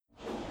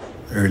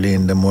early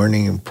in the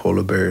morning, a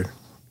polar bear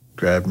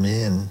grabbed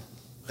me, and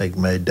like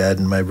my dad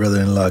and my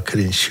brother-in-law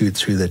couldn't shoot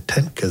through the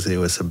tent because it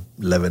was a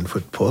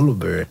 11-foot polar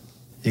bear.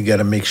 You got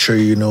to make sure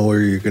you know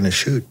where you're going to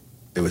shoot.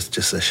 It was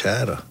just a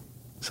shadow.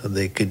 So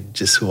they could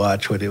just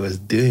watch what it was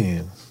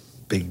doing.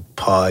 Big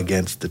paw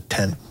against the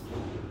tent.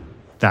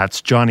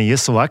 That's Johnny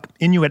Isulak,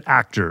 Inuit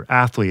actor,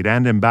 athlete,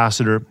 and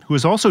ambassador, who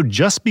has also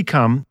just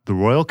become the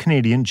Royal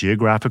Canadian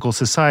Geographical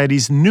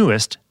Society's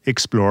newest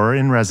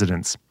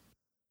Explorer-in-Residence.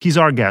 He's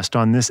our guest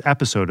on this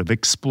episode of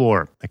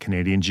Explore, a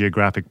Canadian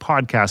Geographic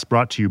podcast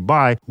brought to you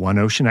by One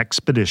Ocean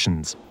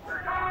Expeditions.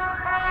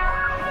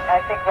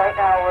 I think right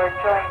now we're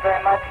enjoying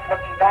very much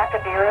looking back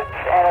at the Earth,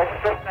 and it's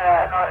just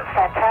a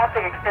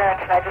fantastic experience,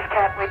 and I just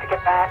can't wait to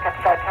get back and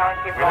start telling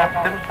people. We're at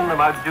Simpson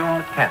about June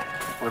the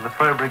 10th with the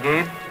Fur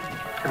Brigade,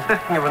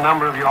 consisting of a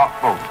number of yacht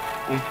boats,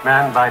 each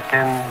manned by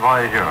 10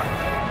 voyageurs.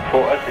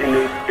 For us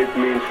Inuit, it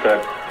means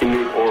that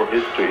Inuit oral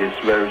history is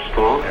very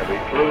strong. And we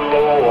flew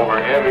low over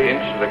every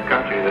inch of the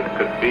country that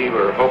could be. We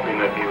were hoping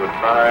that he would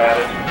fire at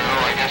us.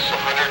 I guess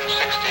 160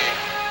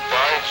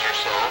 dives or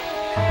so.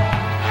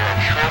 There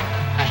are shrimp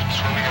fish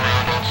swimming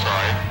around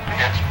outside.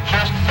 It's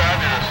just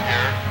fabulous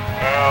here.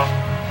 Well,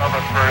 I'm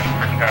a first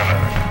for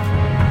Canada.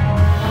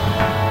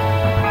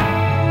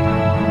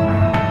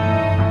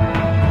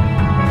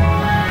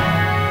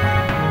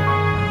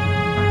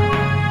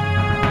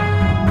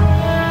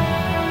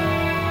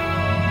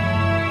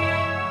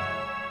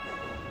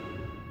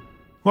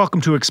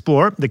 Welcome to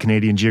Explore, the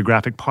Canadian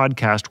Geographic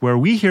podcast, where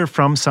we hear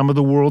from some of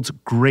the world's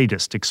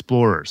greatest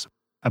explorers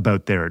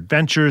about their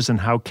adventures and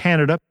how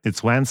Canada,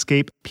 its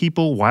landscape,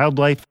 people,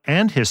 wildlife,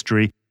 and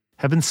history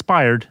have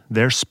inspired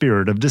their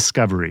spirit of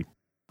discovery.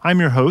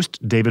 I'm your host,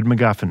 David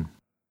McGuffin.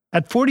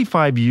 At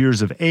 45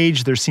 years of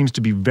age, there seems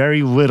to be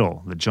very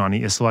little that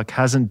Johnny Isulak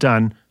hasn't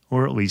done,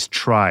 or at least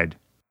tried.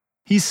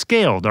 He's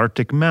scaled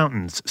Arctic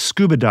mountains,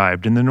 scuba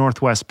dived in the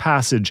Northwest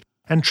Passage,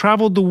 and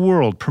traveled the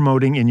world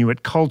promoting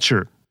Inuit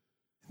culture.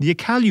 The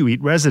Iqaluit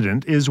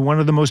resident is one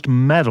of the most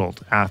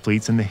medaled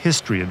athletes in the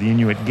history of the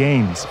Inuit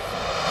Games.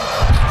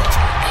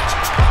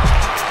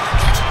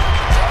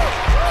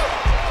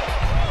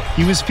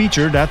 He was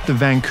featured at the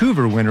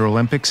Vancouver Winter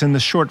Olympics in the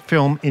short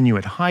film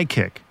Inuit High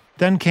Kick.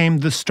 Then came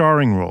the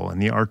starring role in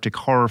the Arctic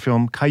horror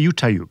film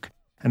Kayutayuk,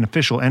 an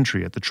official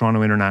entry at the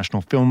Toronto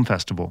International Film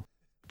Festival.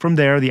 From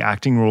there, the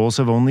acting roles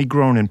have only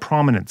grown in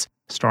prominence,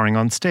 starring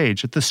on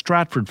stage at the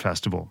Stratford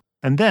Festival,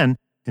 and then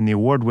in the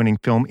award-winning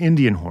film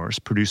Indian Horse,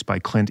 produced by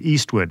Clint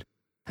Eastwood.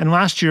 And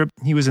last year,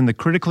 he was in the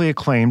critically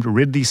acclaimed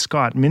Ridley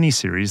Scott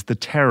miniseries The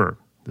Terror,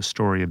 the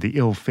story of the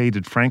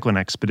ill-fated Franklin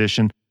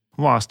expedition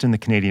lost in the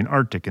Canadian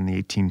Arctic in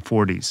the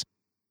 1840s.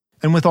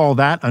 And with all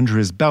that under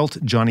his belt,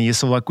 Johnny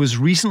Isulak was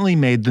recently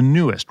made the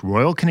newest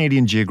Royal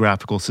Canadian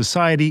Geographical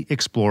Society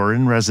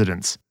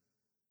Explorer-in-Residence.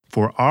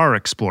 For our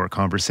Explore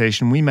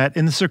conversation, we met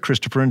in the Sir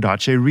Christopher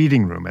Ondaatje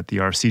Reading Room at the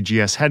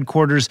RCGS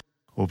headquarters,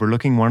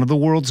 overlooking one of the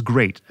world's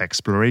great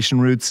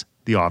exploration routes,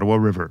 the Ottawa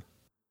River.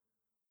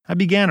 I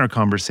began our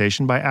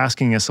conversation by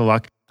asking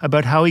Isulak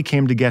about how he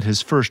came to get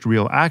his first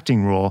real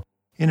acting role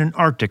in an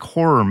Arctic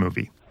horror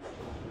movie.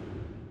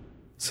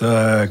 So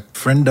a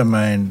friend of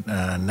mine,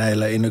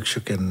 Naila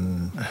Inukshuk,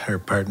 and her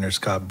partner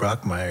Scott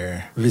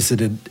Brockmeyer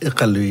visited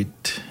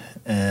Iqaluit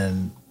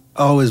and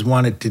always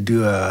wanted to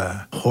do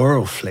a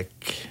horror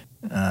flick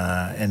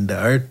in the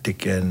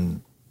Arctic,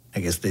 and I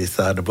guess they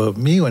thought about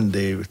me when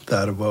they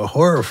thought about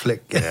horror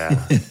flick.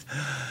 Yeah.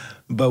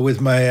 But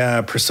with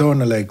my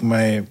persona, like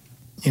my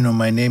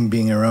name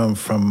being around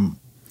from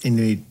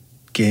Inuit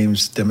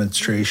Games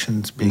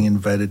demonstrations, being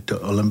invited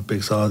to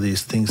Olympics, all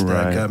these things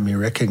that got me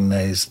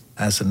recognized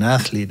as an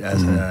athlete,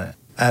 as an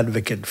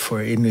advocate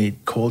for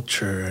Inuit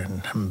culture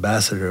and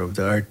ambassador of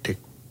the Arctic.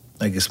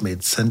 I guess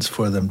made sense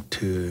for them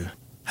to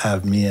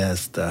have me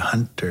as the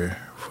hunter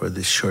for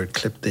this short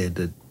clip they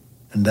did.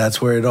 And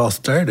that's where it all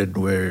started,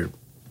 where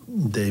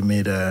they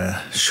made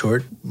a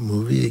short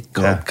movie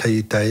called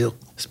Kayutayuk,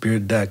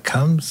 Spirit That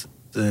Comes.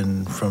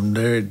 And from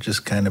there, it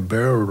just kind of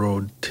barrel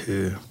rolled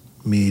to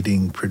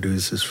meeting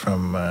producers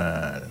from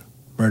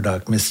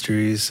Murdoch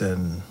Mysteries,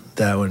 and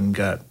that one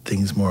got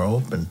things more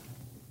open.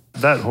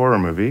 That horror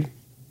movie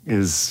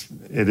is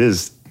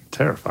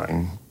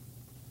terrifying.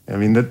 I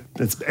mean,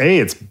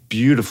 it's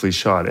beautifully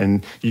shot,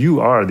 and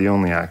you are the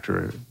only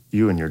actor,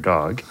 you and your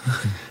dog,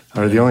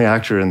 are the only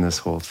actor in this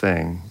whole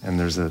thing, and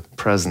there's a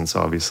presence,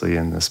 obviously,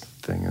 in this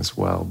thing as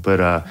well.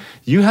 But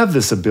you have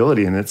this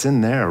ability, and it's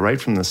in there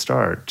right from the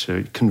start,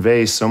 to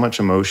convey so much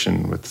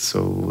emotion with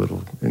so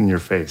little in your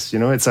face. You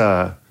know, it's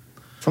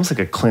almost like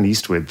a Clint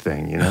Eastwood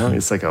thing, you know?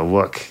 It's like a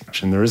look.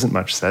 And there isn't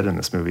much said in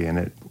this movie, and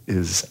it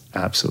is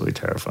absolutely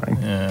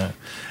terrifying. Yeah.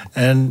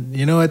 And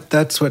you know what?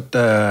 That's what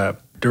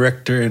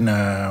director in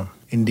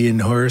Indian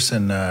Horse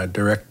and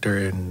director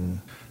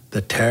in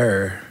The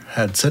Terror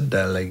had said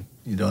that, like,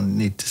 you don't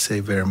need to say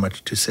very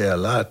much to say a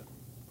lot.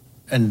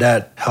 And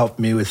that helped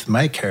me with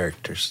my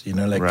characters, you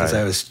know, like, because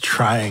I was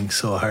trying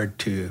so hard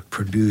to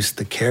produce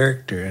the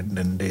character. And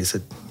then they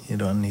said, you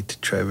don't need to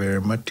try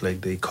very much.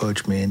 Like, they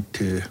coached me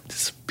into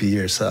just be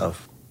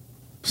yourself.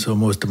 So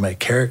most of my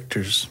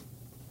characters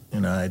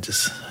I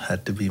just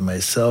had to be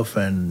myself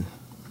and,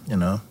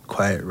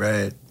 quiet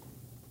riot.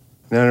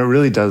 And it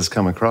really does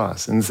come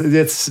across. And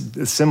it's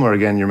similar,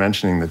 again, you're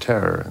mentioning the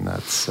terror, and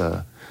that's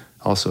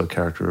also a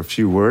character. A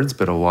few words,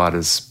 but a lot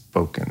is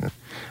spoken.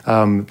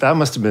 That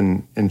must have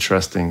been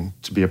interesting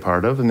to be a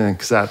part of, and then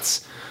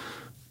because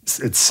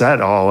it's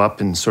set all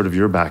up in sort of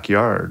your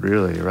backyard,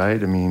 really,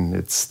 right? I mean,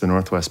 it's the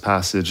Northwest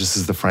Passage. This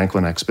is the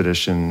Franklin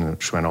expedition,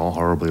 which went all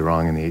horribly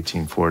wrong in the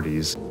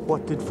 1840s.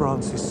 What did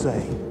Francis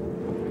say?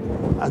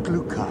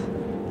 Agluka.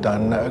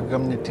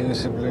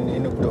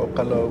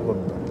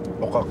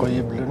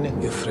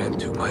 Your friend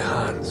took my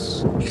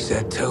hands. He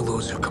said, tell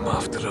those who come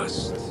after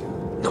us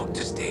not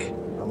to stay.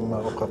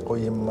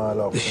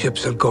 The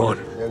ships are gone.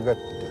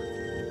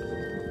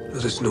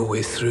 There is no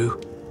way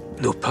through,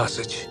 no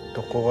passage.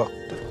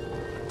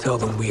 Tell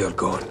them we are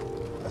gone.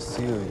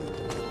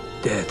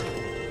 Dead.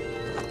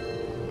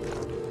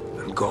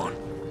 And gone.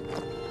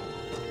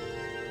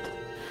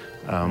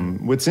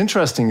 What's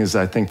interesting is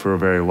I think for a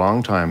very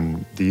long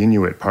time, the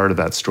Inuit part of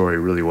that story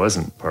really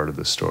wasn't part of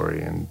the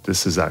story, and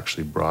this has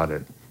actually brought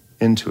it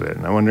into it.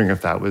 And I'm wondering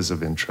if that was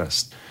of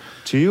interest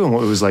to you and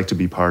what it was like to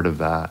be part of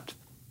that.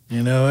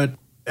 You know what?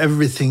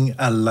 Everything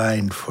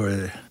aligned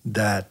for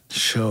that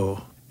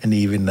show, and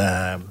even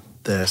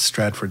the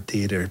Stratford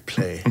Theatre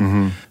play.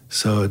 Mm-hmm.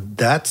 So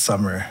that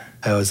summer,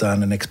 I was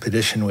on an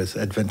expedition with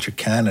Adventure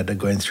Canada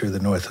going through the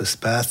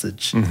Northwest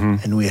Passage,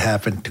 and we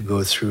happened to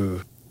go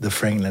through the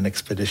Franklin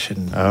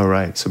expedition. Oh,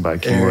 right. So by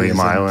King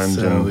William Island.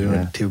 So we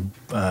went to,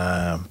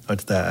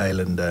 what's that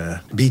island?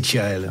 Beachy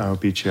Island. Oh,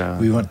 Beachy Island.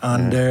 We went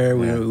on there.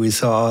 We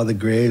saw all the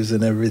graves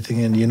and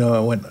everything. And, I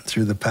went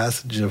through the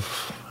passage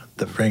of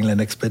the Franklin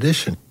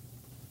expedition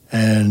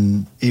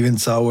and even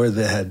saw where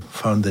they had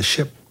found the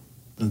ship.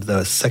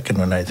 The second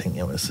one, I think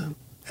it was.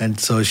 And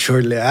so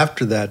shortly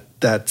after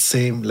that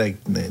same,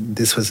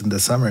 this was in the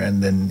summer.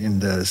 And then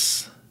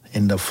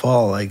in the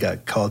fall, I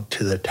got called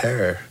to the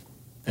terror.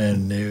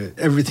 And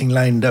everything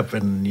lined up,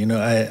 and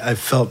I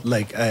felt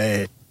like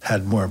I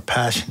had more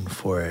passion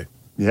for it.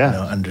 Yeah,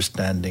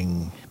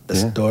 understanding the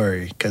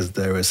story, because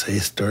there was a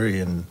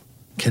historian,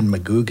 Ken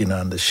McGugan,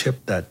 on the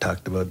ship that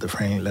talked about the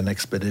Franklin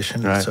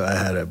expedition. Right. So I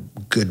had a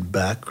good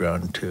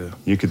background too.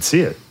 You could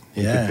see it.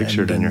 You could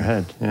picture it in your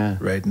head. Yeah.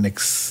 Right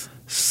next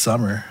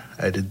summer,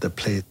 I did the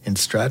play in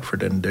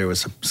Stratford, and there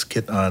was a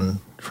skit on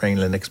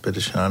Franklin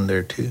expedition on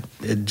there too.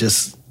 It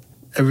just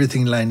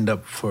everything lined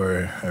up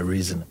for a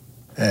reason.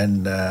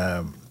 And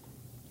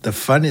the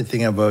funny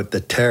thing about the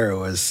terror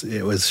was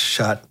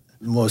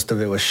most of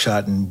it was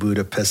shot in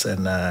Budapest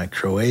and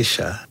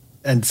Croatia.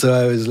 And so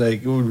I was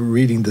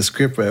reading the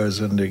script, I was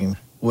wondering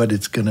what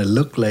it's going to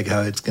look like,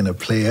 how it's going to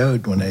play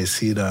out when I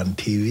see it on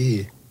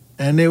TV.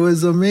 And it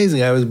was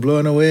amazing. I was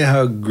blown away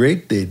how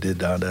great they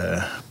did on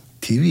a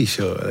TV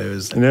show. It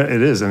is.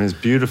 I mean, it's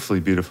beautifully,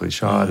 beautifully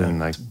shot.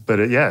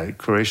 But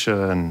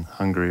Croatia and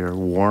Hungary are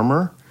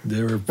warmer.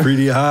 They were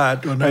pretty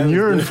hot. And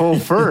you're in full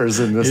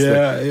furs in this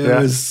thing. It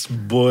was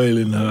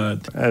boiling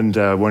hot. And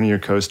one of your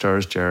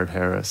co-stars, Jared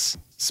Harris,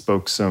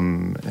 spoke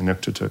some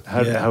Inuktitut.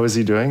 How was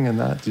he doing in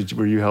that?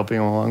 Were you helping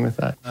him along with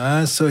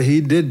that? So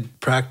he did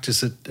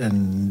practice it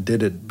and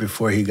did it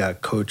before he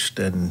got coached,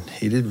 and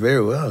he did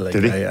very well.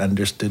 Did he? I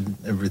understood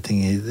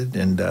everything he did,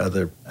 and the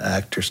other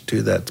actors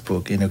too that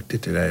spoke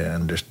Inuktitut, I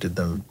understood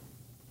them.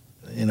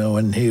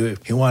 When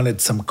he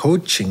wanted some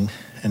coaching.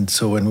 And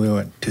so when we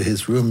went to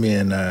his room, me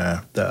and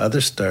the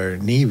other star,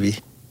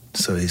 Nevi,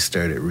 so he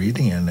started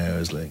reading, and I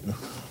was like,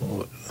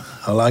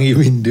 how long you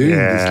been doing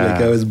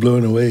this? I was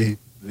blown away.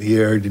 He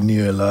already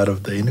knew a lot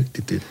of the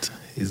Inuktitut.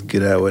 He's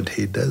good at what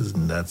he does,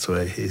 and that's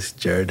why he's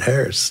Jared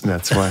Harris.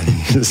 That's why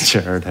he's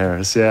Jared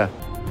Harris, yeah.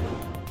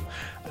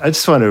 I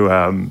just want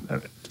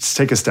to just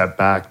take a step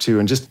back, too,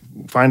 and just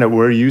find out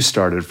where you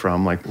started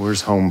from.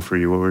 Where's home for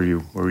you? Where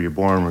were you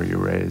born? Where were you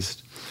raised?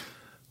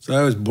 So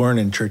I was born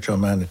in Churchill,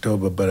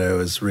 Manitoba, but I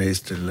was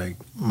raised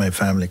my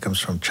family comes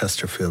from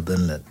Chesterfield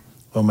Inlet.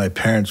 Well, my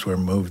parents were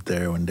moved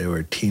there when they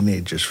were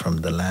teenagers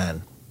from the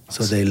land.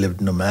 So they lived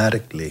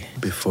nomadically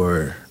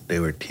before they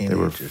were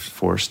teenagers. They were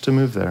forced to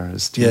move there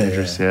as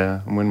teenagers,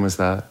 yeah. And when was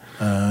that?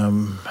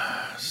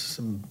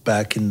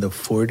 Back in the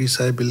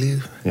 40s, I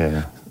believe.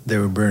 Yeah. They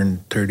were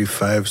burned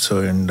 35, so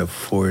in the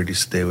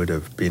 40s they would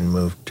have been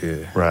moved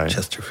to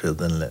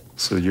Chesterfield Inlet.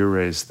 So you're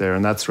raised there,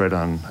 and that's right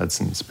on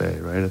Hudson's Bay,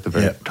 right? At the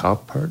very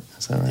top part,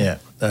 is that right? Yeah,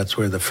 that's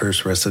where the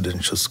first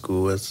residential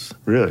school was.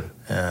 Really?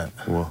 Yeah.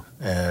 Cool.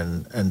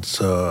 And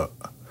so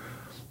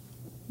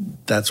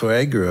that's where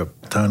I grew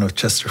up, town of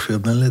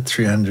Chesterfield Inlet,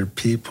 300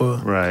 people.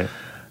 Right.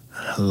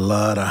 A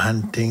lot of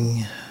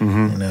hunting.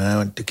 Mm-hmm. I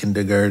went to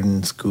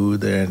kindergarten school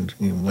there and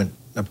went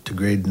up to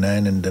grade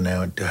 9, and then I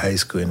went to high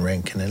school in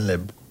Rankin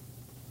Inlet.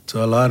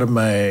 So a lot of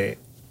my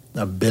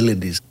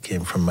abilities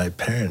came from my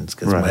parents,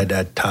 because my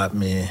dad taught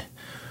me.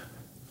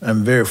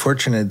 I'm very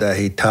fortunate that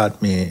he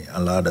taught me a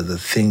lot of the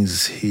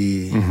things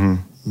he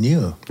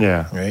knew.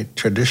 Yeah. Right?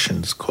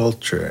 Traditions,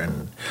 culture,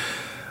 and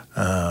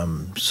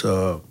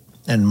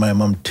and my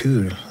mom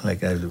too.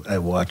 I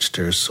watched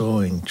her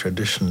sewing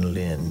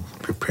traditionally and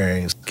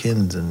preparing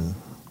skins and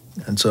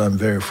And so I'm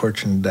very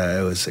fortunate that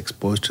I was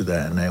exposed to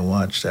that, and I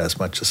watched as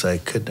much as I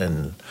could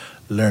and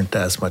learned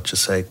as much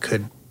as I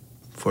could.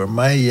 For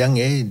my young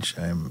age,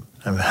 I'm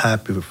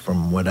happy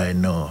from what I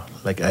know.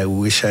 Like, I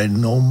wish I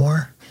know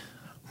more,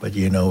 but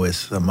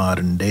with the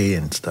modern day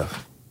and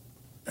stuff.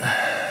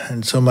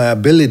 And so my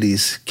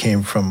abilities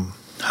came from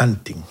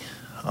hunting.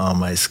 All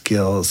my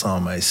skills, all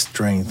my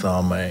strength,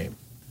 all my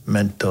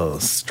mental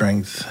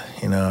strength,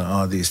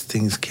 all these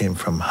things came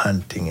from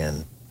hunting.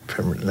 And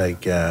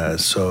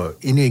so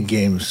Inuit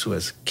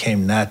Games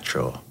came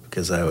natural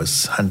because I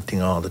was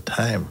hunting all the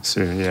time.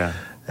 So, yeah.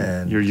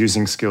 And you're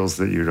using skills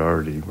that you'd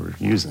already were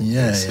using,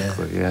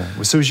 basically.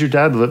 Yeah. So was your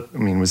dad,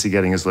 was he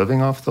getting his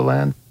living off the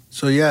land?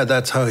 So, yeah,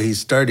 that's how he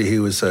started. He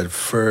was a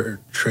fur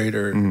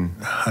trader,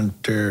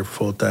 hunter,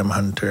 full-time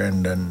hunter,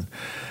 and then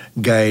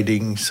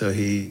guiding. So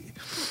he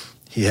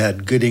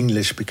had good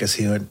English because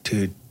he went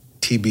to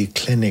TB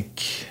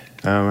clinic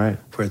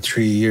for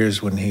 3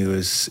 years when he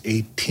was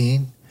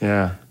 18.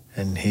 Yeah.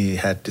 And he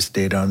had to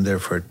stay down there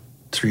for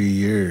 3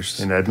 years.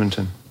 In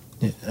Edmonton?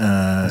 In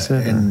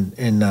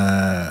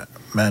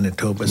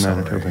Manitoba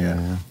somewhere.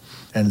 Yeah.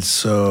 And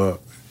so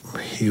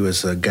he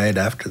was a guide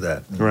after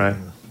that. Right.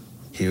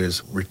 He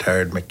was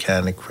retired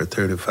mechanic for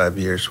 35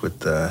 years with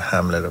the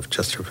hamlet of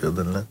Chesterfield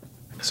Inlet.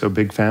 So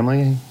big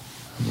family?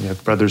 You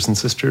have brothers and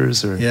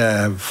sisters? Or? Yeah,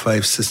 I have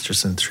 5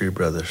 sisters and 3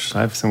 brothers.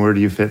 5? So where do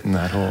you fit in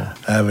that whole?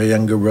 I have a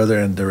younger brother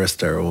and the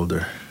rest are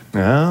older.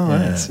 Oh,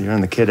 right. So you're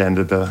on the kid end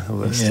of the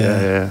list.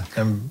 Yeah.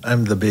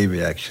 I'm the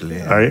baby,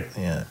 actually. Are you?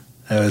 Yeah.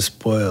 I was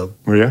spoiled.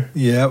 Were you?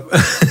 Yep.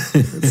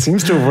 It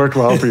seems to have worked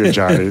well for you,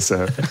 Johnny.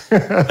 So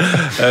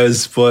I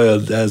was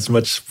spoiled, as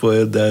much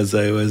spoiled as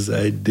I was.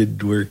 I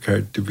did work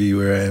hard to be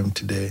where I am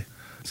today.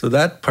 So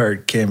that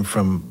part came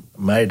from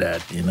my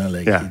dad,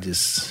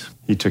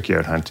 he took you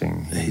out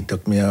hunting. He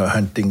took me out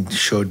hunting,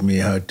 showed me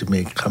how to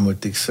make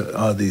kamutiks,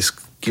 all these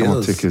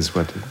skills. Kamutik is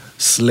what?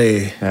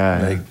 Sleigh,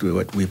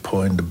 what we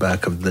pull in the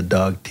back of the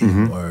dog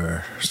team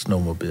or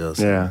snowmobiles.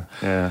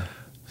 Yeah.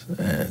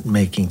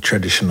 Making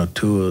traditional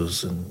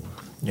tools, and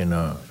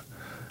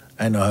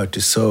I know how to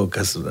sew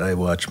because I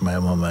watched my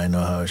mom. I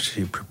know how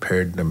she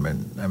prepared them,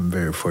 and I'm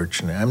very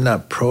fortunate. I'm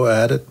not pro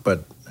at it,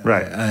 but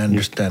I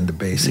understand the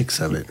basics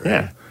of it. Right?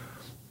 Yeah,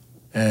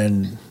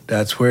 and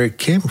that's where it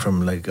came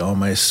from. Like all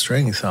my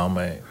strength, all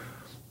my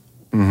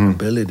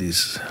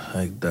abilities,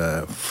 like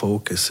the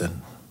focus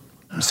and.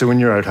 So when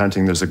you're out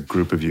hunting, there's a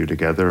group of you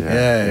together.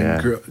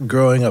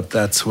 Growing up,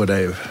 that's what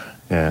I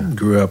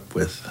grew up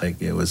with.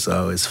 Like it was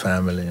always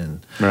family, and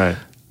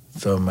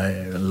so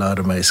a lot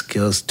of my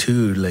skills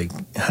too, like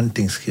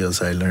hunting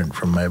skills, I learned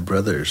from my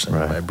brothers and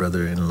my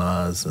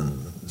brother-in-laws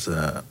and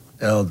the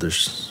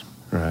elders.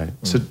 Right.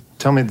 So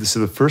tell me, so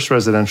the first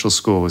residential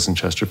school was in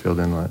Chesterfield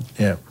Inlet.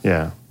 Yeah.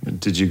 Yeah.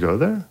 Did you go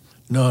there?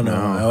 No.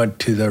 I went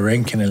to the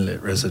Rankin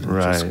Inlet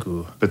Residential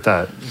School. But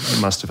that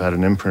must have had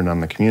an imprint on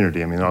the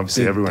community. I mean,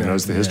 obviously everyone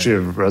knows the history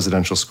of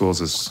residential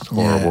schools is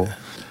horrible.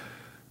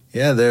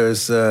 Yeah,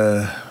 there's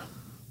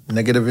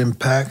negative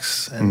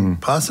impacts and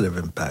positive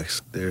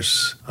impacts.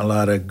 There's a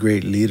lot of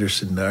great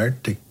leaders in the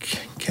Arctic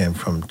came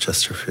from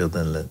Chesterfield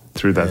Inlet.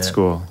 Through that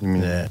school, you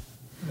mean?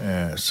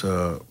 Yeah.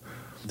 So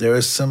there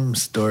was some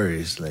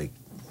stories like,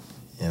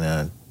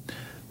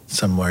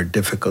 some were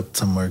difficult,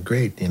 some were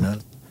great,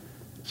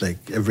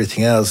 Like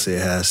everything else,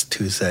 it has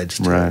 2 sides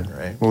to it,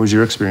 right? What was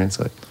your experience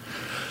like?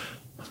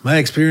 My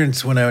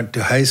experience when I went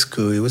to high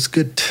school, it was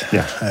good.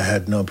 Yeah. I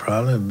had no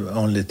problem. The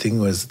only thing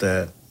was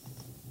that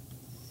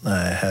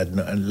I had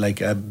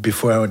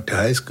before I went to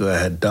high school, I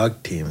had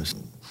dog teams.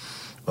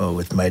 Well,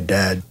 with my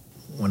dad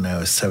when I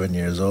was 7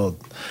 years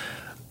old,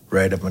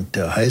 right up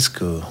until high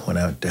school. When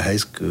I went to high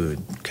school, it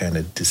kind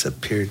of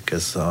disappeared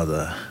because all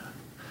the,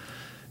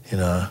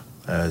 I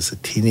was a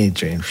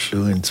teenager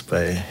influenced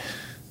by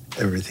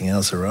everything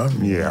else around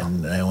me,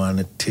 and I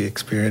wanted to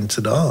experience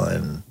it all,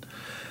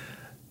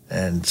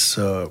 and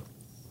so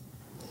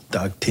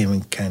dog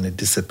teaming kind of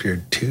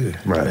disappeared too.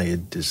 Right.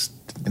 It just,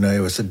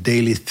 it was a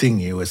daily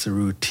thing. It was a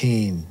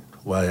routine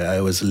while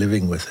I was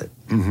living with it.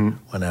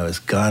 When I was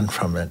gone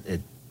from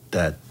it,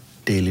 that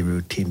daily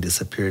routine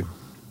disappeared.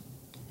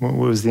 What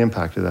was the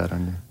impact of that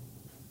on you?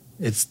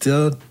 It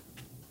still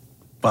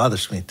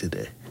bothers me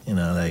today.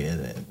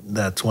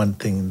 That's one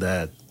thing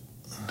that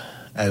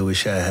I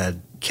wish I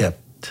had kept.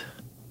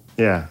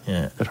 Yeah.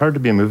 It's hard to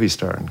be a movie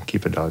star and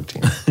keep a dog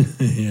team.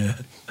 Yeah.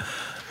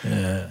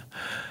 I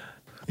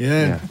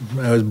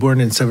was born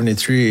in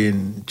 1973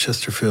 in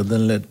Chesterfield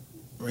Inlet.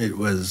 It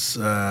was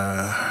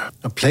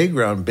a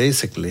playground,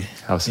 basically.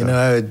 How so?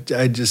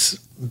 I just,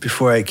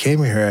 before I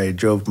came here, I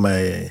drove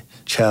my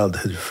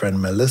childhood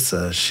friend,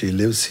 Melissa. She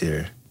lives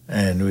here.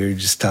 And we were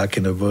just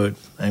talking about,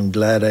 I'm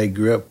glad I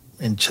grew up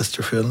in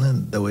Chesterfield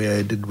Inlet the way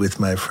I did with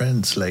my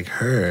friends like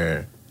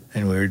her.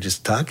 And we were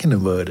just talking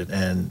about it.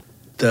 And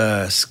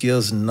the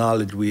skills and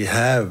knowledge we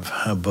have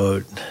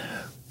about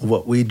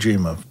what we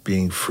dream of,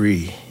 being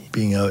free,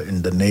 being out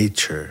in the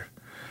nature,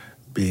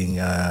 being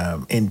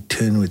in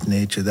tune with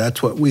nature.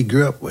 That's what we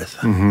grew up with,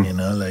 and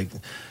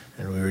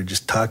we were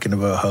just talking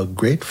about how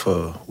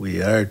grateful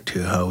we are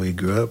to how we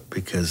grew up,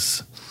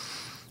 because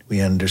we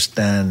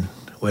understand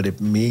what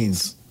it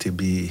means to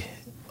be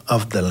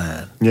of the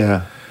land.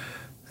 Yeah.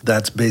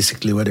 That's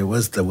basically what it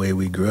was, the way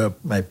we grew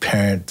up. My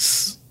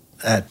parents,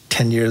 at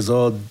 10 years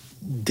old,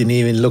 didn't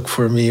even look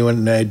for me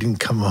when I didn't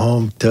come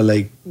home till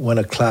like 1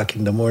 o'clock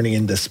in the morning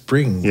in the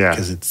spring. Yeah.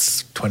 Because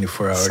it's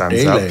 24-hour Sun's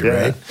daylight, up,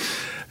 yeah. right?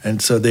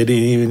 And so they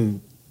didn't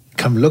even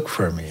come look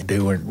for me. They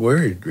weren't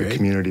worried, right? The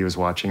community was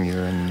watching you,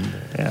 and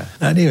yeah.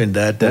 Not even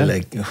that. They're Yeah.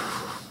 like,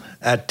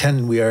 at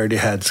 10, we already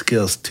had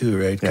skills too,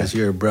 right? Because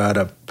you're brought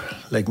up,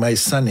 like my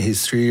son,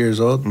 he's 3 years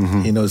old.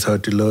 Mm-hmm. He knows how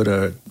to load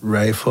a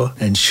rifle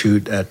and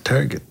shoot at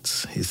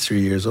targets. He's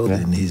 3 years old,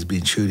 and he's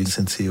been shooting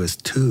since he was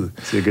 2.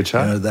 Is he a good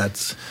shot? You know,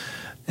 that's,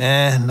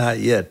 not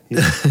yet.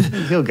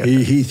 He'll get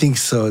he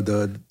thinks so,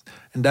 though.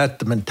 And that's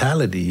the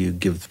mentality you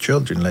give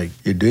children, like,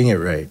 you're doing it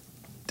right.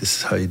 This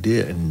is how you do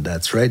it, and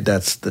that's right.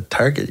 That's the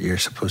target you're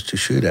supposed to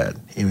shoot at.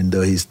 Even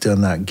though he's still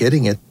not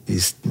getting it, he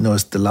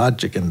knows the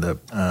logic and the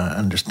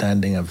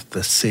understanding of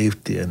the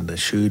safety and the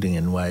shooting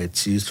and why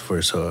it's used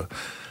for. So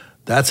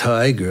that's how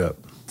I grew up.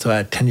 So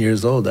at 10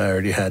 years old, I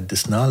already had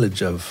this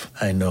knowledge of,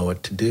 I know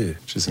what to do.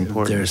 Which is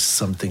important. If there's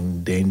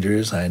something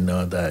dangerous, I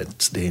know that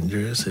it's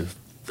dangerous. If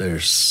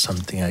there's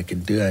something I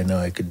could do, I know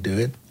I could do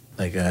it.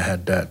 Like I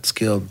had that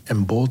skill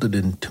emboldened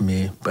into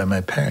me by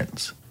my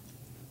parents.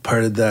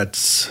 Part of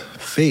that's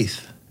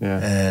faith. Yeah.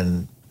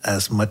 And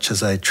as much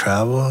as I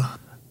travel,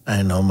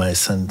 I know my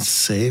son's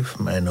safe.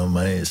 I know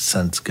my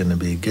son's going to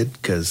be good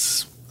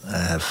because I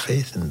have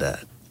faith in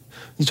that.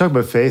 You talk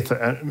about faith.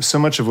 So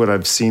much of what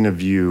I've seen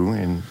of you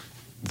and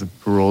the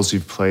roles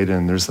you've played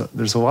in, there's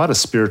a lot of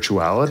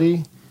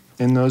spirituality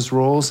in those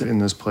roles, in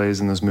those plays,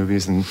 in those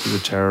movies, and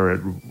the terror,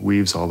 it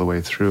weaves all the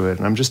way through it.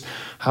 And I'm just,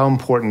 how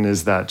important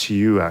is that to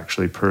you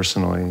actually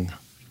personally,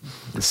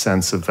 the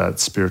sense of that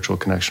spiritual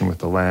connection with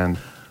the land?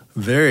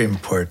 Very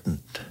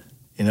important.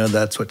 You know,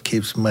 that's what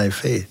keeps my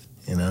faith.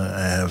 You know,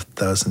 I have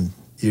 1,000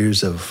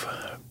 years of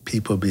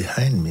people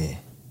behind me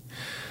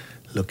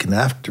looking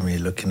after me,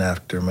 looking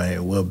after my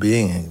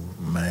well-being,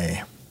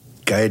 my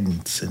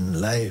guidance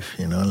in life,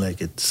 you know, like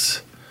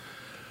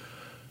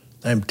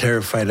I'm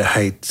terrified of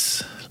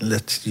heights.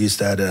 Let's use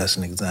that as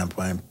an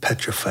example. I'm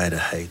petrified of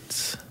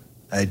heights.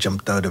 I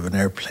jumped out of an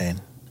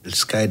airplane,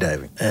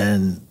 skydiving,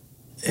 and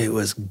it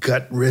was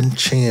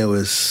gut-wrenching. It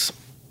was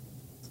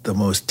the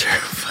most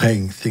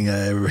terrifying thing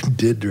I ever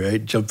did,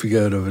 right? Jumping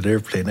out of an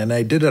airplane. And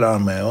I did it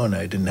on my own.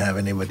 I didn't have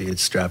anybody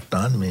strapped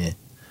on me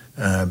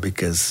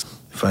because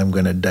if I'm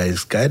going to die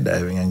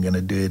skydiving, I'm going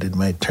to do it in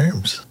my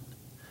terms.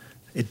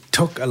 It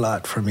took a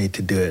lot for me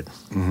to do it.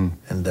 Mm-hmm.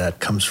 And that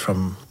comes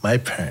from my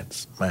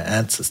parents, my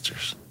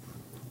ancestors,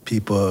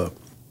 people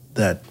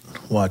that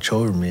watch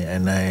over me.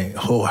 And I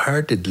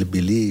wholeheartedly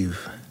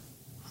believe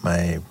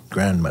my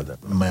grandmother,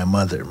 my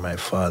mother, my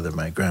father,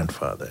 my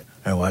grandfather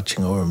are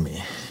watching over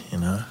me, you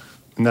know.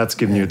 And that's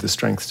given you the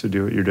strength to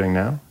do what you're doing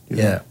now?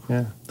 Yeah.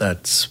 Yeah.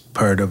 That's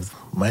part of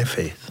my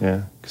faith.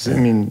 Yeah. Because, I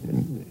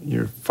mean,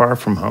 you're far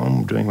from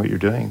home doing what you're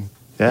doing.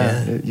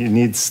 Yeah. You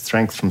need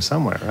strength from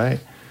somewhere, right?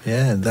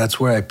 Yeah, that's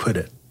where I put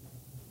it.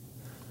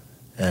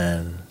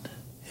 And,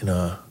 you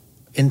know,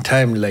 in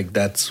time, like,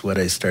 that's what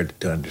I started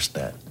to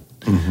understand.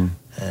 Mm-hmm.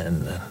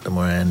 And the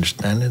more I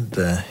understand it,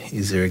 the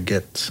easier it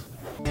gets.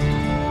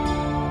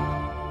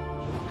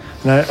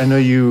 And I know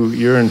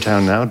you're in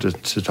town now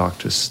to talk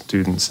to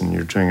students, and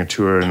you're doing a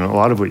tour, and a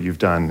lot of what you've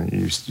done,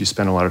 you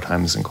spend a lot of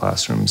times in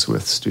classrooms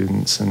with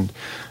students, and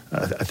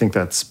I think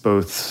that's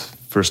both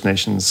First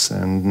Nations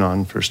and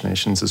non-First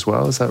Nations as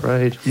well. Is that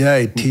right? Yeah,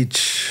 I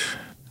teach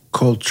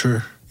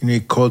culture,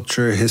 Inuit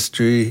culture,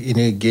 history,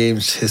 Inuit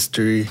games,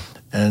 history,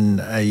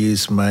 and I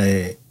use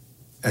my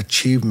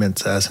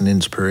achievements as an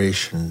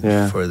inspiration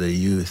for the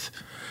youth.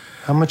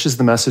 How much is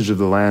the message of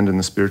the land and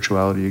the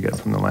spirituality you get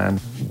from the land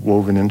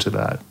woven into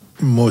that?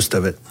 Most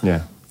of it.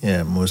 Yeah.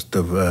 Yeah, most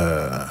of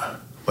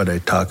what I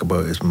talk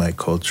about is my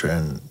culture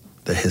and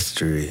the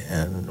history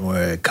and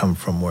where I come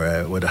from,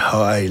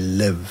 how I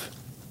live,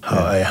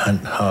 how I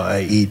hunt, how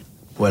I eat,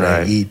 what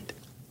I eat.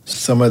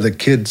 Some of the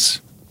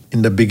kids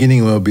in the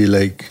beginning will be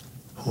like,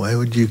 why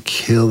would you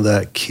kill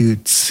that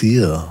cute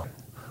seal?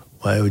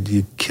 Why would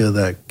you kill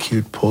that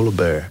cute polar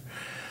bear?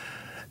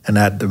 And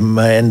at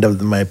my end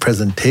of my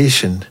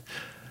presentation,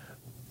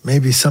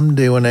 maybe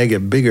someday when I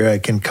get bigger, I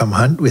can come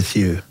hunt with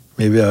you.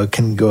 Maybe I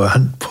can go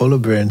hunt polar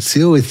bear and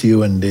seal with you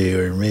one day,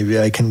 or maybe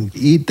I can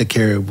eat the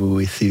caribou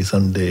with you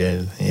someday.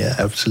 And yeah,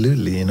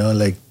 absolutely. You know,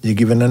 like you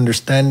give an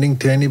understanding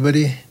to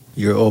anybody,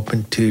 you're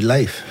open to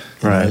life.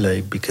 Right. You know,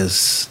 like,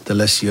 because the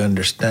less you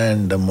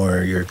understand, the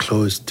more you're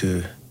close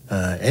to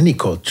any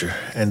culture.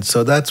 And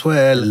so that's why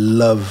I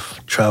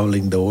love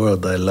traveling the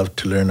world. I love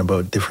to learn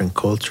about different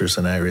cultures,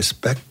 and I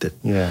respect it.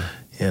 Yeah.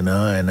 You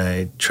know, and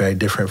I try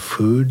different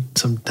food.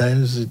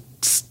 Sometimes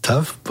it's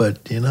tough, but,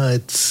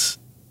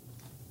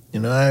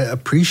 I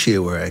appreciate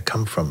where I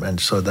come from. And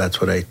so that's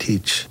what I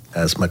teach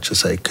as much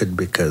as I could,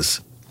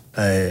 because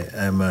I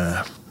am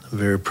a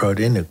very proud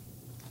Inuit.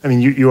 I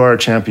mean, you are a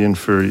champion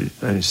for,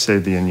 as you say,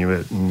 the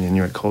Inuit and the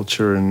Inuit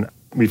culture. And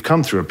we've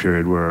come through a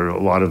period where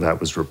a lot of that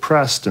was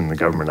repressed, and the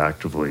government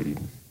actively,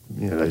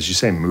 as you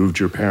say, moved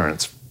your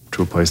parents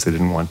to a place they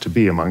didn't want to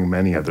be, among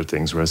many other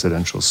things,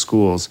 residential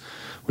schools,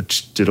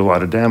 which did a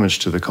lot of damage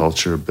to the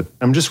culture. But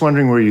I'm just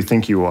wondering where you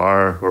think you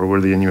are, or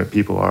where the Inuit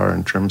people are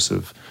in terms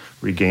of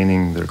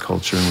regaining their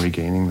culture and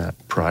regaining that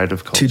pride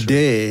of culture.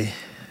 Today,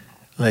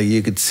 like,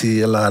 you could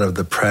see a lot of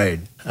the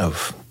pride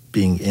of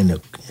being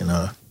Inuk, you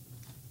know.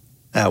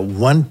 At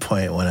one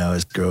point when I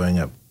was growing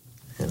up,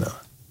 you know,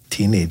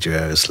 teenager,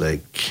 I was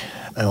like,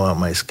 I want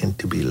my skin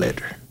to be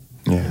lighter,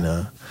 you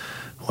know.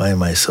 Why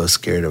am I so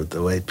scared of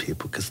the white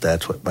people? Because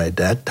that's what my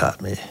dad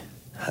taught me,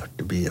 I have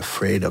to be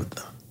afraid of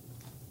them.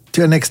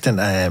 To an extent,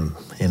 I am,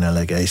 you know,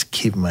 like I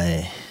keep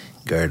my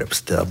guard up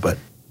still, but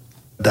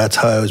that's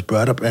how I was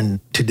brought up. And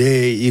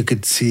today you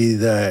could see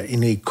the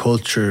Inuit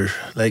culture,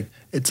 like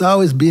it's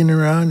always been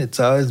around. It's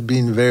always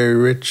been very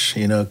rich,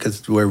 you know,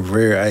 because we're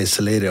very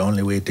isolated.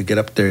 Only way to get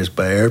up there is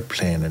by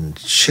airplane and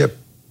ship.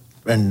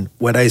 And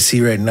what I see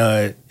right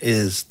now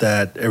is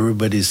that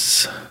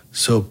everybody's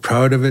so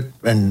proud of it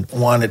and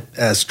want it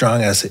as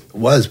strong as it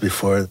was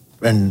before.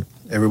 And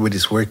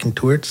everybody's working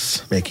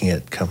towards making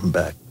it come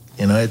back.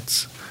 You know,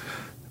 it's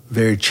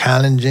very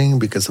challenging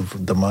because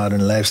of the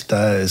modern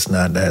lifestyle. It's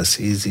not as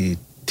easy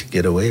to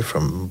get away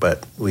from,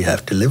 but we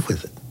have to live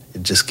with it.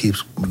 It just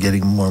keeps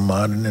getting more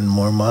modern and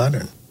more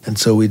modern. And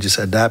so we just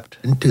adapt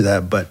into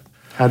that. But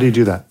how do you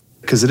do that?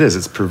 Because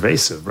it's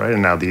pervasive, right?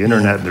 And now the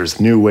internet, there's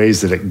new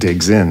ways that it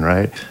digs in,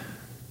 right?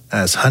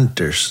 As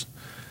hunters,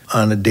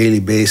 on a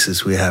daily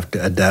basis, we have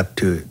to adapt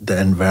to the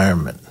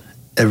environment.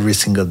 Every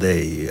single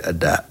day you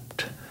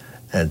adapt.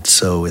 And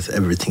so with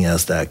everything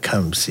else that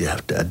comes, you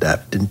have to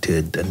adapt into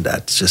it. And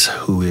that's just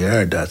who we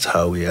are. That's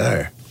how we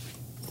are.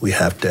 We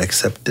have to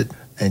accept it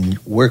and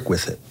work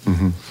with it.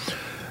 Mm-hmm.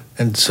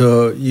 And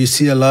so you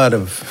see a lot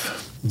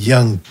of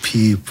young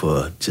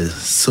people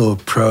just so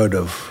proud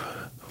of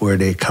where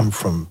they come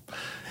from.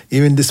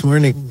 Even this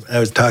morning, I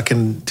was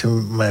talking to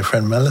my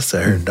friend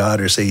Melissa. Her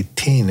daughter's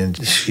 18, and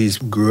she's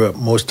grew up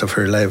most of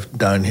her life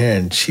down here,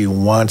 and she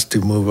wants to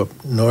move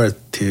up north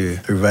to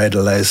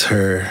revitalize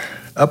her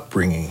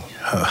upbringing,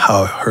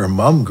 how her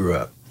mom grew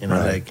up, you know,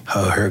 like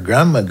how her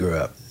grandma grew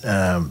up.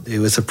 It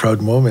was a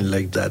proud moment.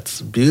 Like,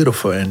 that's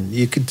beautiful. And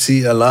you could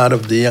see a lot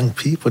of the young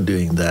people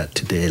doing that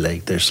today.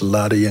 Like, there's a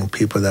lot of young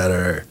people that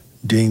are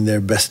doing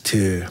their best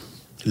to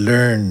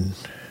learn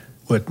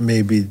what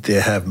maybe they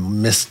have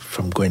missed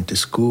from going to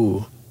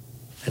school.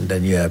 And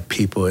then you have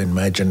people in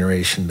my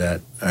generation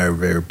that are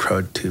very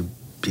proud to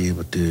be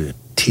able to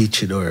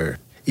teach it or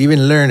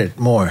even learn it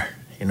more.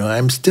 You know,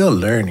 I'm still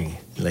learning.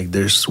 Like,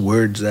 there's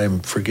words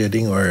I'm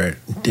forgetting or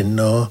didn't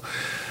know,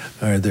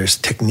 or there's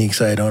techniques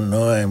I don't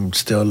know. I'm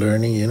still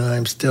learning. You know,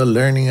 I'm still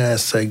learning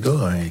as I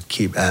go. I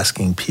keep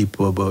asking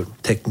people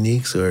about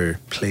techniques or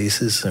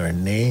places or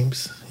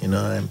names. You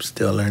know, I'm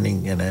still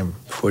learning, and I'm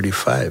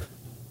 45.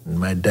 And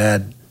my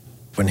dad,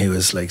 when he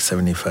was like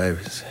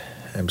 75,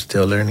 I'm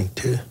still learning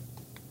too.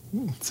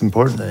 It's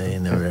important. So you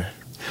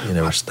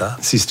never stop.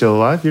 Is he still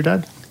alive, your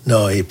dad?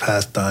 No, he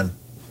passed on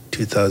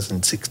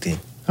 2016.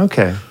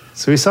 Okay.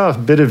 So he saw a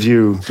bit of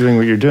you doing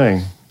what you're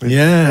doing.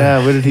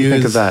 Yeah. What did he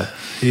think of that?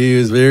 He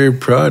was very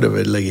proud of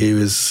it. Like, he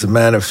was a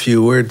man of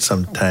few words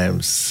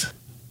sometimes.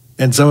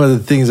 And some of the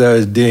things I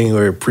was doing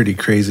were pretty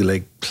crazy,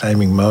 like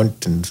climbing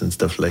mountains and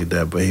stuff like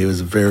that. But he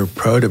was very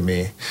proud of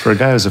me. For a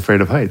guy who's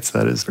afraid of heights,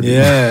 that is pretty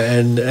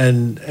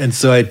and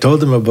so I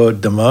told him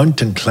about the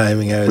mountain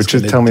climbing I was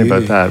going to do. Tell me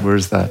about that.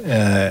 Where's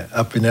that?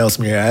 Up in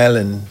Ellesmere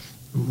Island,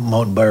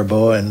 Mount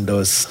Barbeau and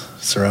those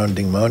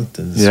surrounding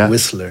mountains,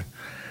 Whistler,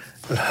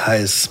 the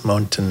highest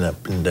mountain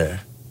up in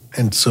there.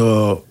 And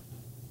so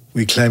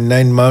we climbed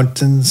 9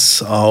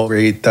 mountains, all over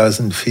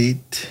 8,000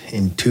 feet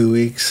in 2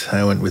 weeks.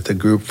 I went with a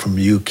group from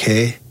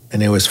UK,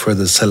 and it was for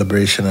the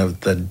celebration of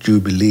the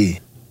Jubilee.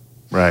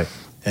 Right.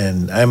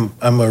 And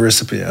I'm a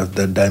recipient of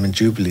the Diamond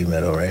Jubilee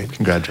medal, right?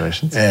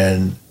 Congratulations.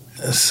 And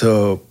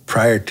so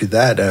prior to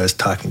that, I was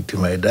talking to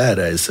my dad.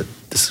 I said,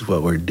 this is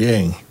what we're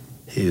doing.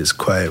 He was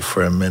quiet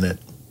for a minute.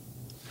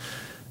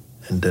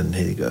 And then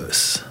he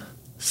goes,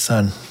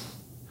 son,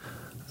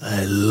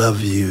 I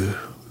love you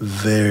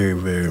very,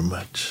 very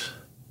much.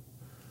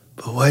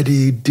 But why do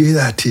you do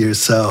that to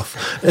yourself?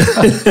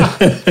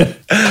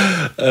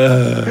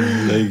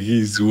 Like,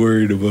 he's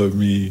worried about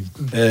me.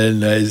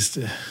 And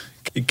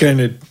it kind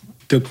of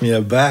took me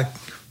aback,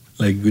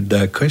 like, with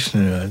that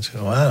question. I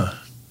said, wow,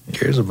 he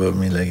cares about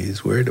me, like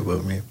he's worried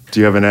about me.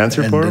 Do you have an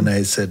answer for him? And then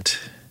I said,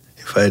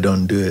 if I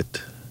don't do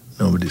it,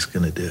 nobody's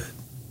going to do it.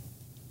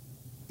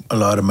 A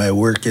lot of my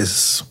work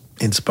is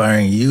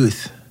inspiring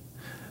youth.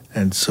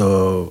 And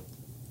so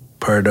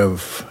part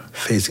of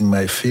facing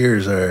my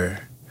fears are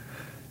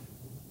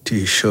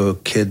to show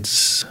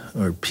kids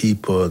or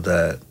people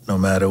that no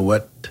matter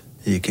what,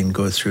 you can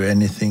go through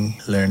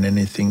anything, learn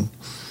anything.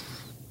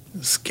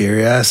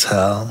 Scary as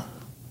hell,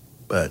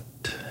 but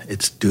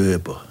it's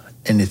doable.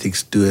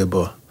 Anything's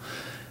doable.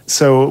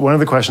 So one of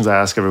the questions I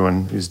ask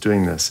everyone who's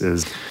doing this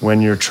is,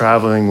 when you're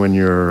traveling, when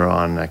you're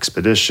on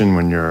expedition,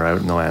 when you're out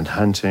in the land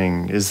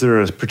hunting, is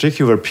there a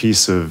particular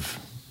piece of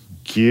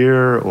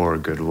gear or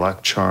good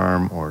luck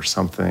charm or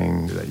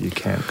something that you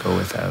can't go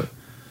without?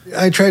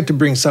 I tried to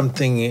bring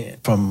something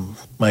from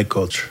my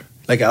culture.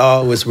 Like I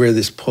always wear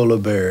this polar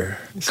bear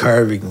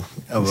carving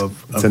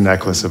it's a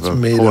necklace of a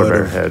made polar out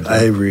bear of head.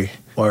 Ivory,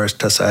 Morris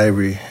Tuss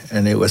ivory,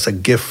 and it was a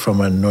gift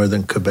from a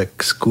northern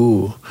Quebec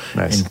school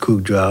in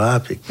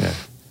Coug-Juarapic. Yeah.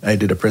 I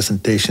did a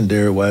presentation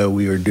there while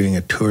we were doing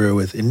a tour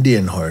with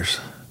Indian Horse,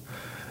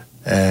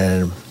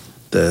 and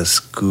the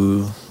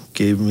school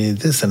gave me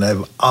this, and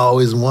I've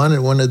always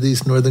wanted one of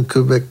these northern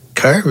Quebec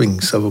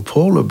carvings of a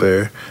polar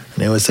bear,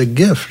 and it was a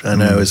gift,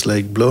 and I was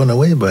like blown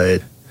away by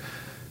it.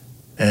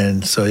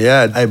 And so,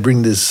 yeah, I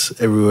bring this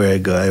everywhere I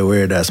go. I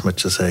wear it as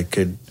much as I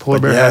could.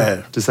 Polar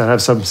bear, does that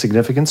have some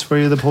significance for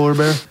you, the polar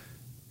bear?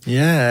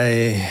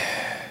 Yeah,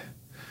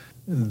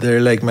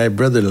 they're like my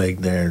brother. Like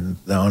they're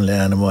the only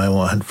animal I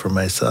won't hunt for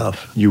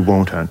myself. You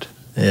won't hunt?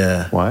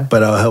 Yeah. Why?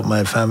 But I'll help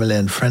my family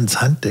and friends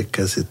hunt it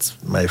because it's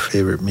my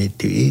favorite meat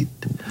to eat.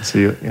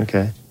 So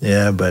okay.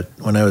 Yeah, but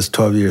when I was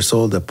 12 years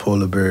old, a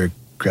polar bear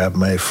grabbed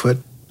my foot,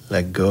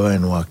 let go,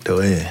 and walked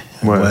away.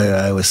 While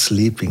I was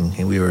sleeping,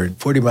 and we were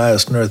 40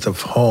 miles north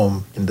of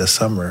home in the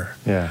summer.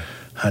 Yeah.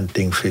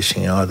 Hunting,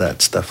 fishing, all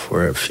that stuff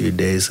for a few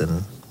days.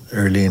 And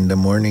early in the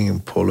morning, a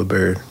polar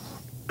bear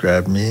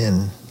grabbed me,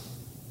 and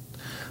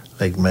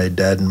like my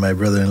dad and my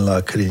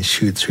brother-in-law couldn't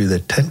shoot through the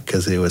tent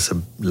because it was a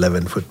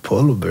 11-foot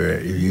polar bear.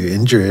 If you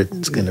injure it,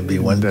 it's going to be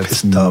one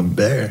pissed-off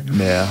bear.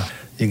 Yeah.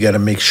 You got to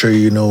make sure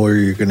you know where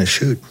you're going to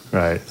shoot.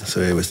 Right. So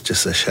it was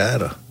just a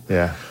shadow.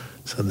 Yeah.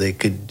 So they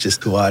could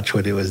just watch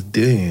what it was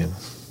doing.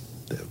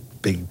 The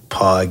big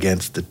paw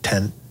against the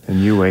tent. And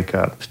you wake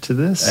up to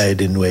this? I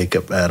didn't wake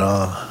up at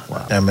all.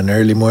 Wow. I'm an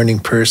early morning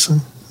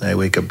person. I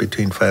wake up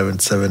between 5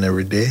 and 7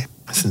 every day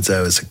since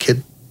I was a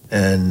kid.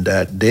 And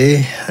that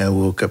day, I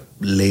woke up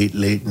late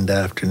in the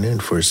afternoon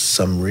for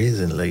some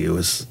reason. Like, it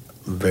was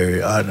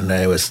very odd. And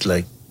I was,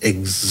 like,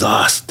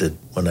 exhausted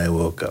when I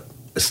woke up.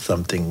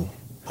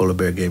 Polar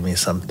bear gave me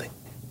something.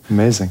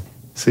 Amazing.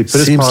 So you put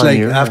Seems his paw like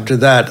in you, after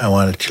that, I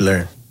wanted to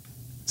learn.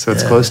 So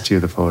it's close to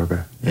you, the polar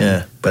bear.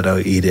 Yeah, but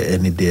I'll eat it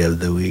any day of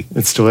the week.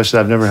 It's delicious.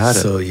 I've never had it.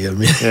 So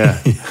yummy.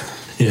 Yeah.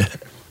 Yeah.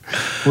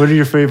 What are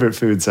your favorite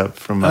foods up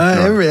north?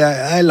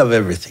 I love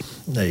everything.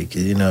 Like,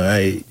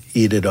 I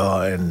eat it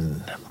all.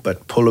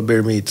 But polar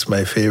bear meat's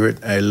my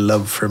favorite. I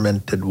love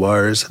fermented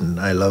wars, and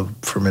I love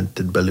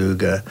fermented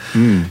beluga.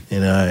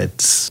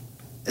 It's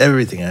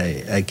everything.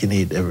 I can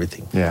eat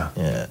everything. Yeah.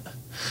 Yeah.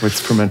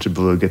 What's fermented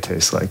beluga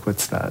taste like?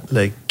 What's that?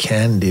 Like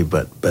candy,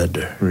 but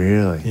better.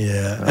 Really?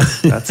 Yeah. Oh,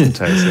 that's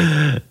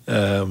enticing.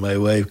 My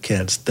wife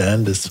can't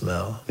stand the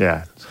smell.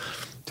 Yeah.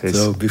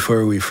 So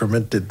before we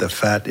ferment it, the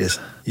fat is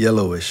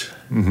yellowish,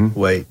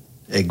 white,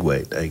 egg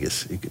white, I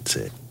guess you could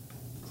say.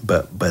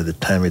 But by the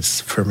time it's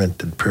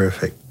fermented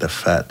perfect, the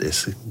fat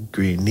is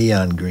green,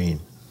 neon green.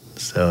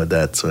 So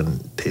that's when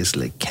it tastes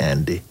like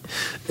candy.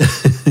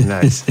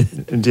 Nice.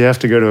 And do you have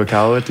to go to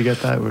Iqaluit to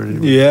get that?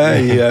 Yeah,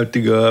 you have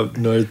to go up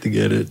north to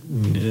get it.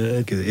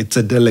 Yeah, it's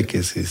a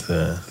delicacy.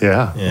 So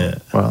yeah.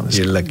 Well,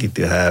 you're lucky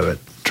to have it.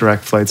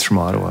 Direct flights from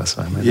Ottawa,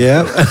 so I might.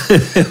 Yeah,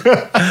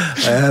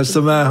 I have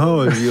some at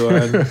home if you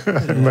want.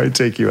 I might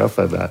take you up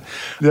on that.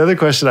 The other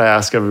question I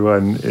ask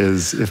everyone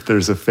is if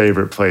there's a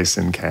favorite place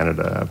in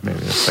Canada, maybe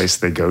a place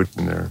they go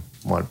and they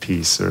want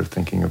peace, or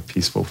thinking of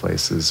peaceful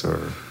places, or.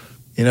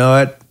 You know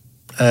what?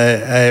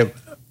 I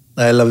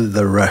love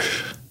the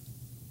rush.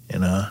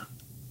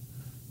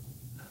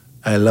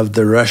 I love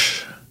the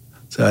rush.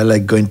 So I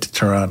like going to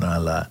Toronto a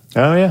lot.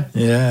 Oh, yeah?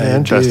 Yeah,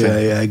 interesting.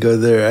 I go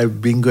there.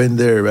 I've been going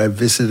there. I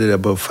visited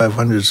about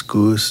 500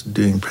 schools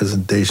doing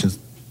presentations,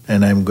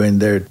 and I'm going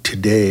there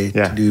today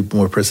to do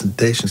more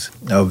presentations.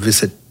 I'll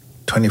visit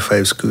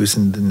 25 schools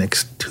in the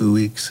next 2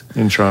 weeks.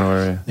 In Toronto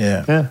area?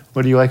 Yeah. Yeah.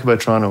 What do you like about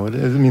Toronto?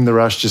 The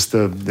rush, just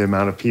the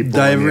amount of people,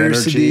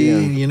 diversity,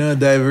 and the energy,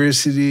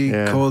 diversity,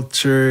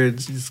 culture.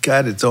 It's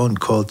got its own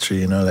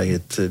culture, like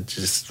it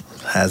just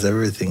has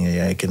everything.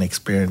 I can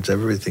experience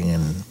everything,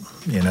 and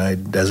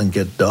it doesn't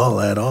get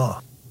dull at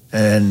all.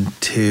 And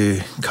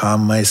to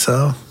calm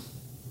myself,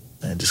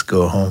 I just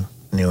go home,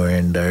 anywhere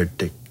in the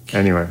Arctic.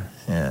 Anywhere?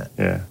 Yeah.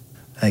 Yeah.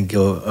 I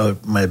go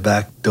out my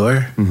back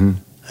door,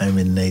 I'm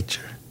in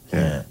nature.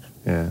 Yeah.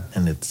 Yeah.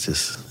 And it's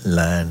just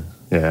land.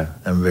 Yeah.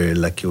 I'm very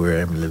lucky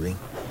where I'm living.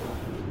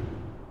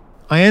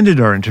 I ended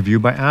our interview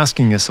by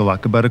asking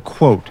Isalak about a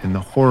quote in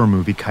the horror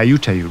movie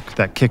Kaayutayuk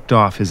that kicked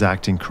off his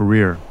acting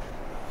career.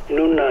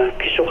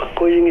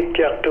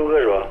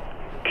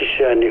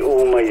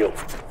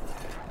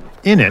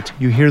 In it,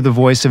 you hear the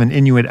voice of an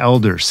Inuit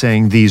elder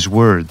saying these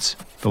words: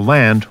 "The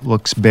land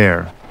looks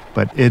bare,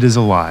 but it is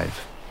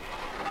alive."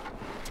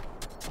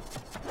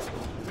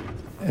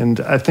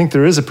 And I think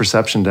there is a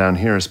perception down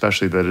here,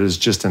 especially, that it is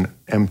just an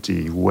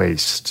empty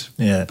waste.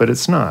 Yeah. But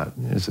it's not,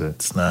 is it?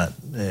 It's not.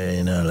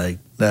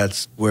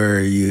 That's where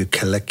you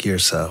collect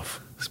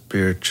yourself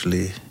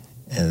spiritually.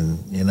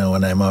 And,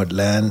 when I'm out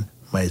land,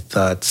 my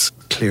thoughts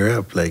clear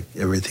up. Like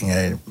everything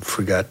I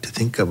forgot to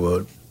think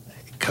about,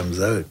 it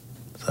comes out.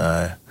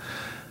 So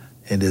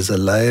it is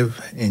alive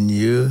in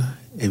you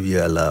if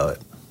you allow it.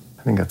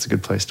 I think that's a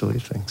good place to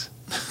leave things.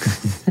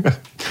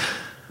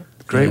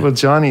 Great. Yeah. Well,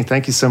 Johnny,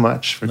 thank you so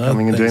much for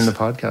coming and doing the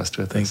podcast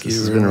with us. Thank you.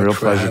 It's been a real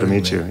pleasure to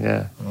meet you.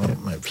 Yeah. Oh,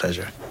 my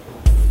pleasure.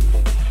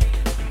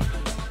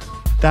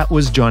 That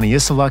was Johnny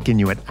Isulak,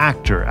 Inuit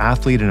actor,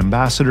 athlete, and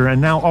ambassador,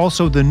 and now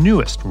also the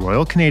newest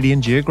Royal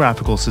Canadian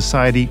Geographical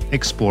Society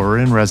Explorer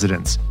in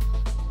Residence.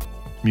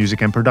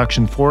 Music and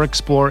production for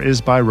Explore is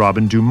by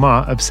Robin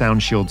Dumas of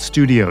Soundshield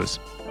Studios.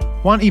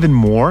 Want even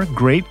more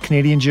great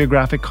Canadian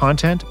Geographic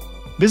content?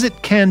 Visit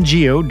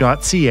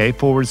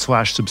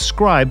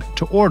cangeo.ca/subscribe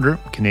to order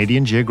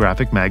Canadian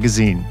Geographic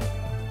magazine.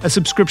 A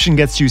subscription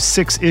gets you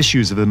 6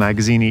 issues of the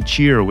magazine each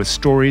year with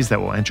stories that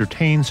will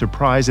entertain,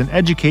 surprise, and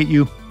educate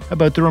you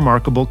about the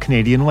remarkable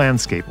Canadian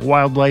landscape,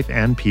 wildlife,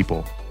 and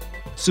people.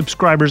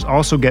 Subscribers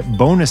also get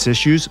bonus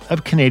issues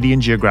of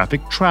Canadian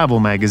Geographic Travel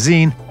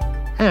magazine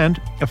and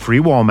a free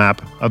wall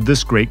map of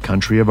this great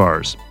country of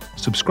ours.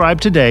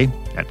 Subscribe today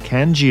at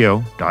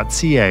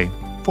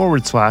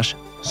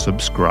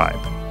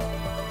cangeo.ca/subscribe.